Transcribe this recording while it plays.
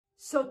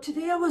So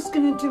today I was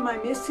going to do my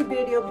Missy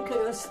video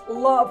because I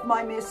love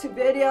my Missy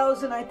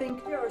videos and I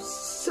think they are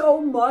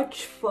so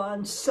much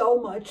fun,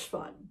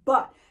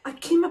 But I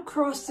came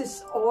across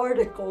this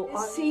article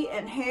on Missy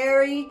and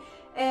Harry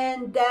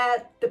and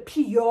that the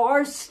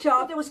PR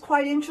stuff. It was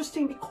quite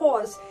interesting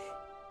because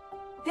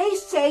they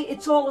say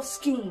it's all a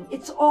scheme.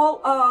 It's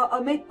all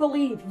a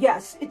make-believe.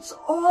 Yes, it's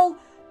all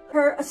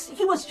her.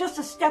 He was just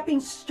a stepping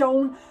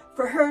stone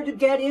for her to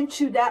get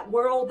into that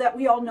world that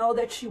we all know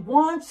that she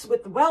wants,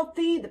 with the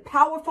wealthy, the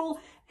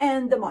powerful,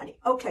 and the money.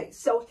 Okay,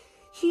 so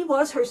he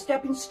was her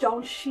stepping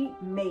stone. She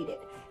made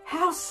it.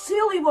 How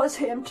silly was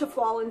him to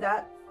fall in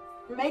that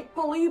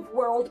make-believe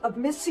world of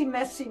Messy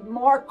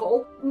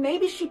Markle.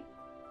 Maybe she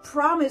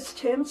promised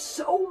him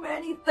so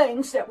many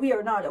things that we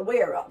are not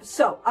aware of.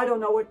 So I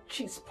don't know what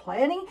she's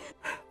planning.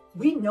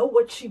 We know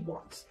what she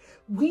wants.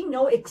 We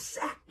know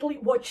exactly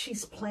what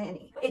she's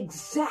planning,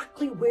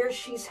 exactly where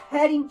she's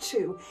heading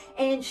to.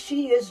 And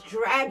she is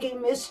dragging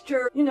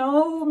Mr.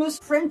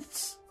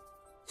 Prince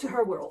to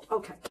her world.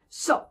 Okay,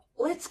 so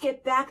let's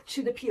get back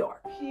to the PR.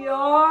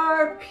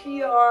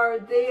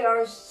 PR, they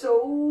are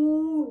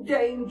so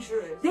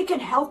dangerous. They can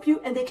help you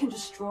and they can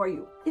destroy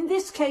you. In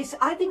this case,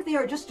 I think they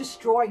are just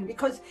destroying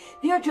because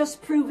they are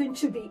just proven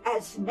to be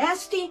as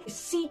nasty,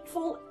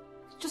 deceitful,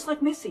 just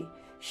like Missy.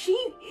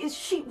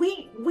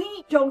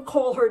 We don't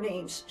call her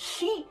names.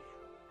 She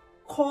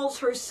calls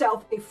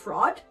herself a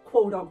fraud,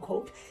 quote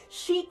unquote.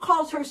 She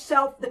calls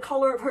herself the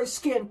color of her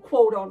skin,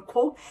 quote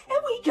unquote, and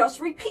we just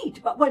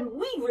repeat. But when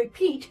we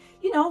repeat,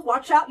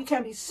 watch out, you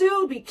can be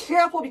sued, be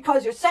careful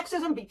because you're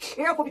sexism, be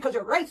careful because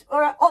you're race,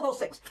 all those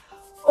things.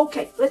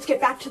 Okay, let's get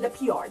back to the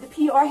PR. The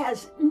PR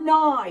has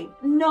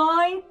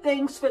nine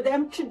things for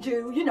them to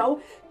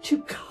do, to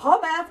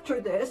come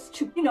after this,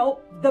 to,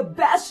 the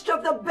best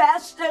of the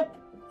best.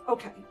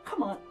 Okay,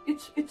 come on.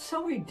 It's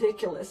so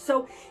ridiculous.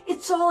 So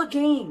it's all a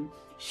game.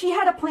 She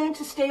had a plan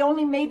to stay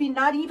only maybe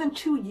not even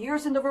 2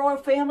 years in the royal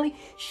family.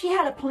 She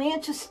had a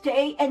plan to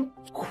stay and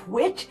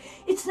quit.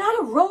 It's not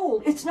a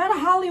role. It's not a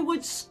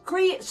Hollywood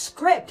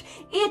script.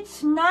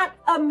 It's not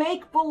a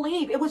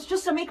make-believe. It was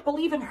just a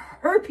make-believe in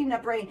her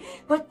peanut brain.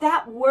 But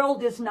that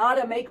world is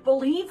not a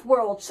make-believe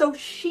world. So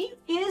she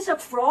is a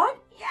fraud?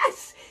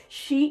 Yes,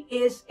 she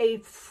is a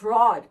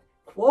fraud.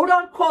 Quote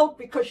unquote,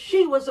 because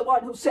she was the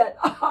one who said,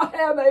 I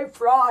am a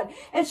fraud.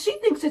 And she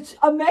thinks it's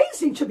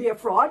amazing to be a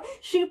fraud.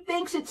 She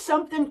thinks it's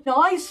something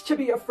nice to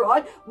be a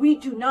fraud. We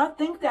do not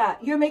think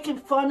that. You're making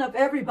fun of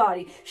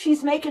everybody.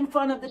 She's making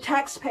fun of the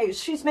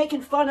taxpayers. She's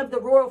making fun of the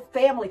royal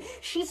family.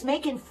 She's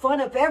making fun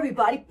of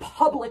everybody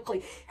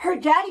publicly. Her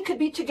daddy could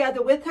be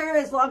together with her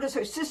as long as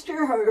her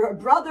sister, her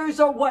brothers,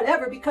 or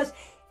whatever, because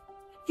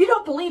you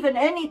don't believe in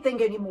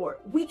anything anymore.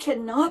 We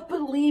cannot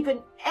believe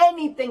in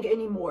anything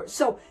anymore.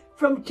 So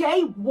from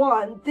day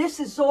one, this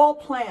is all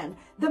planned.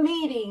 The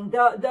meeting,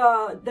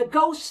 the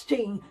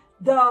ghosting,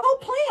 all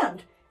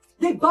planned.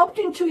 They bumped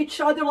into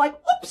each other like,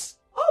 oops,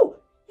 oh,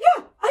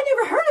 yeah, I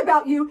never heard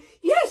about you.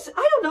 Yes,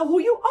 I don't know who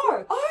you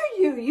are. Are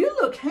you? You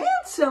look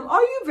handsome.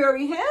 Are you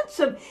very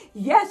handsome?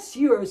 Yes,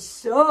 you are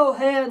so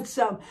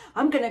handsome.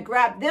 I'm going to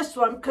grab this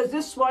one because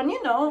this one,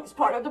 is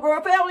part of the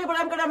royal family, but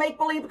I'm going to make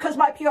believe because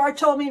my PR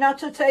told me not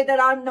to say that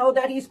I know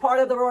that he's part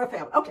of the royal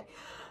family. Okay.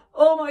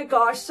 Oh my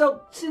gosh,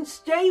 so since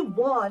day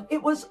one,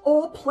 it was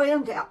all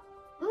planned out.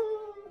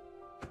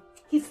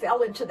 He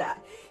fell into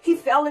that. He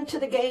fell into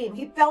the game.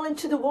 He fell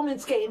into the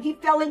woman's game. He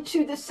fell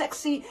into the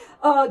sexy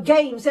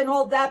games and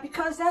all that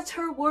because that's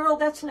her world.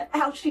 That's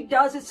how she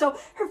does it. So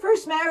her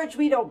first marriage,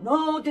 we don't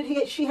know.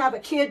 Did she have a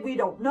kid? We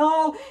don't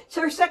know.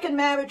 So her second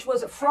marriage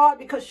was a fraud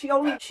because she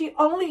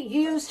only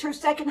used her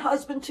second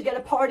husband to get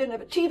a part in a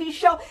TV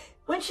show.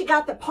 When she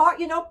got the part,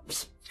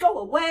 psst, go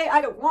away,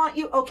 I don't want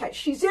you. Okay,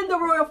 she's in the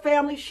royal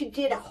family. She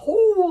did a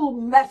whole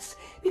mess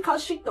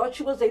because she thought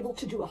she was able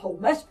to do a whole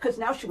mess because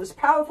now she was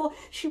powerful.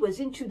 She was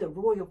into the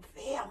royal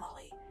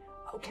family.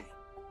 Okay,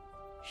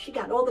 she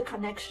got all the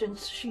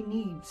connections she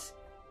needs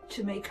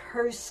to make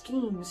her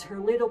schemes, her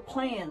little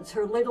plans,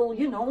 her little,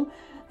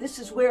 this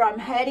is where I'm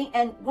heading.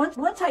 And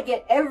once I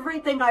get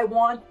everything I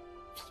want,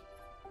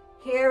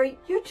 Harry,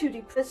 you're too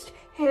depressed.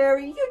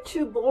 Harry, you're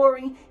too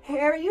boring.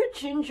 Harry, you're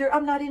ginger.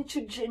 I'm not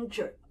into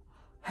ginger.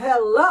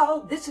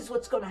 Hello, this is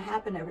what's going to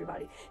happen,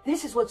 everybody.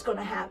 This is what's going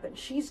to happen.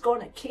 She's going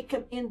to kick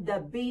him in the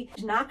beat.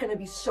 She's not going to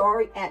be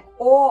sorry at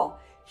all.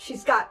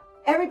 She's got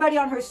everybody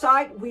on her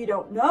side. We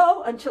don't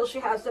know until she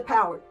has the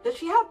power. Does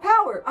she have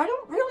power? I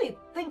don't really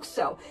think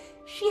so.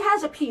 She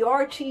has a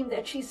PR team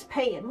that she's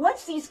paying.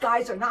 Once these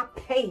guys are not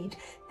paid,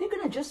 they're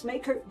going to just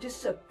make her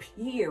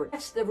disappear.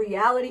 That's the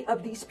reality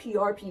of these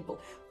PR people.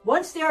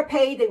 Once they are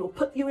paid, they will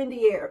put you in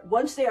the air.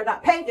 Once they are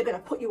not paid, they're going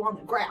to put you on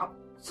the ground.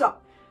 So,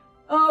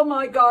 oh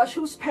my gosh,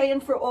 who's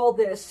paying for all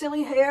this?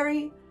 Silly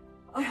Harry?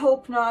 I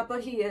hope not, but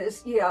he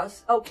is.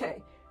 Yes,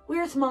 okay.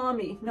 Where's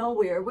mommy?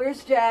 Nowhere.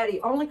 Where's daddy?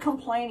 Only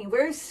complaining.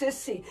 Where's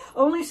sissy?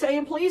 Only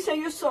saying, please say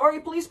you're sorry.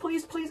 Please,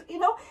 please, please.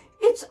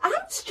 I'm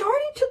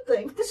starting to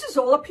think this is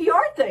all a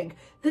PR thing.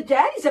 The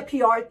daddy's a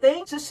PR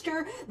thing.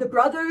 Sister, the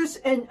brothers,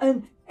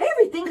 and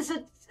Everything is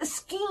a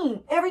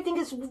scheme. Everything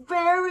is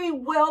very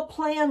well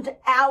planned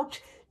out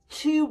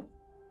to,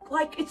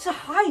 like, it's a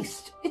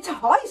heist. It's a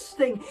heist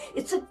thing.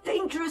 It's a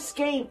dangerous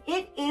game.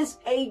 It is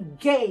a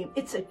game.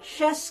 It's a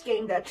chess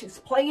game that she's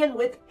playing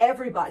with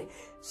everybody.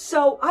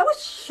 So I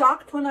was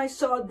shocked when I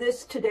saw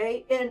this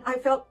today, and I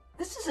felt,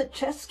 this is a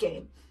chess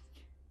game.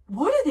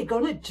 What are they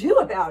going to do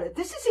about it?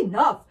 This is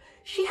enough.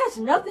 She has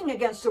nothing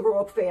against the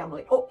royal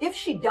family. Oh, if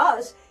she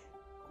does,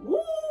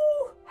 woo,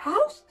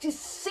 how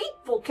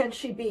deceitful can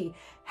she be?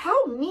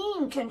 How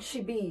mean can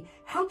she be?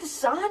 How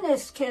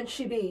dishonest can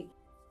she be?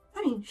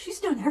 I mean, she's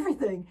done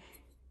everything.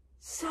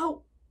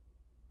 So,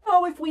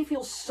 oh, if we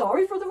feel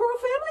sorry for the royal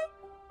family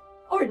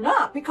or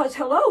not, because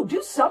hello,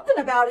 do something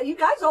about it. You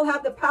guys all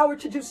have the power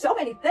to do so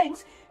many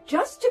things.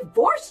 Just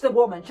divorce the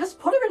woman. Just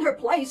put her in her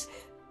place,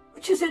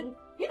 which is in,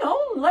 you know,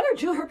 let her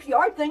do her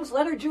PR things.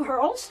 Let her do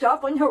her own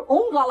stuff in her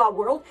own la-la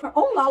world,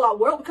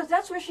 because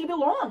that's where she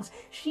belongs.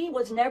 She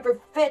was never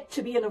fit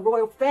to be in the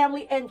royal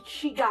family, and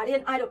she got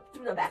in,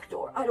 through the back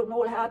door. I don't know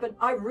what happened.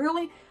 I'm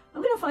going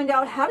to find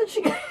out. How did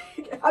she get,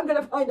 I'm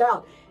going to find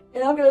out.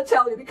 And I'm going to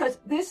tell you, because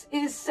this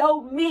is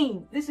so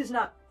mean. This is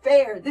not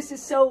fair. This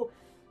is so,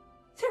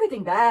 it's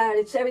everything bad.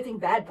 It's everything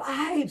bad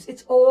vibes.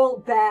 It's all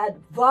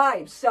bad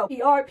vibes. So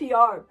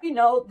PR. You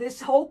know,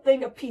 this whole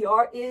thing of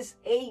PR is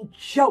a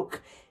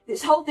joke.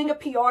 This whole thing of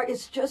PR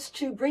is just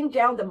to bring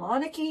down the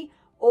monarchy.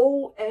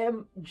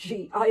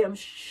 OMG. I am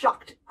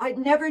shocked. I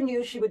never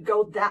knew she would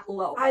go that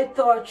low. I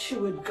thought she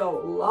would go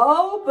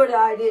low, but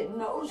I didn't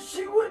know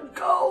she would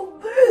go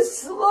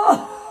this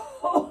low.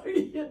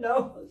 You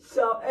know,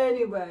 so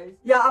anyways.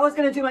 Yeah, I was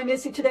going to do my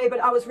Missy today, but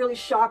I was really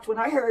shocked when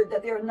I heard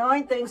that there are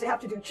 9 things. They have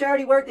to do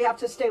charity work. They have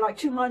to stay like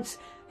 2 months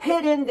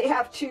hidden. They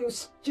have to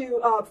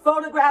do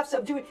photographs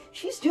of doing.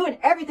 She's doing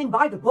everything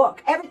by the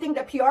book. Everything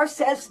that PR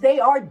says they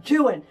are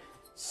doing.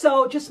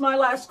 So just my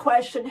last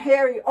question,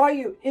 Harry, are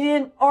you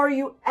in? Are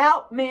you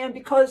out, man?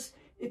 Because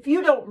if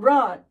you don't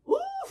run,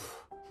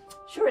 oof,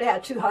 she already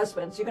had 2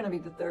 husbands. You're going to be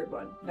the 3rd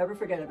one. Never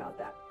forget about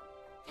that.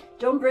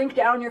 Don't bring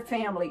down your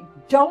family.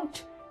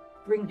 Don't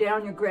bring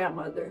down your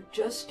grandmother.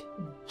 Just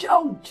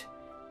don't.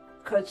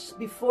 Because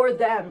before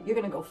them, you're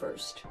going to go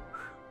first.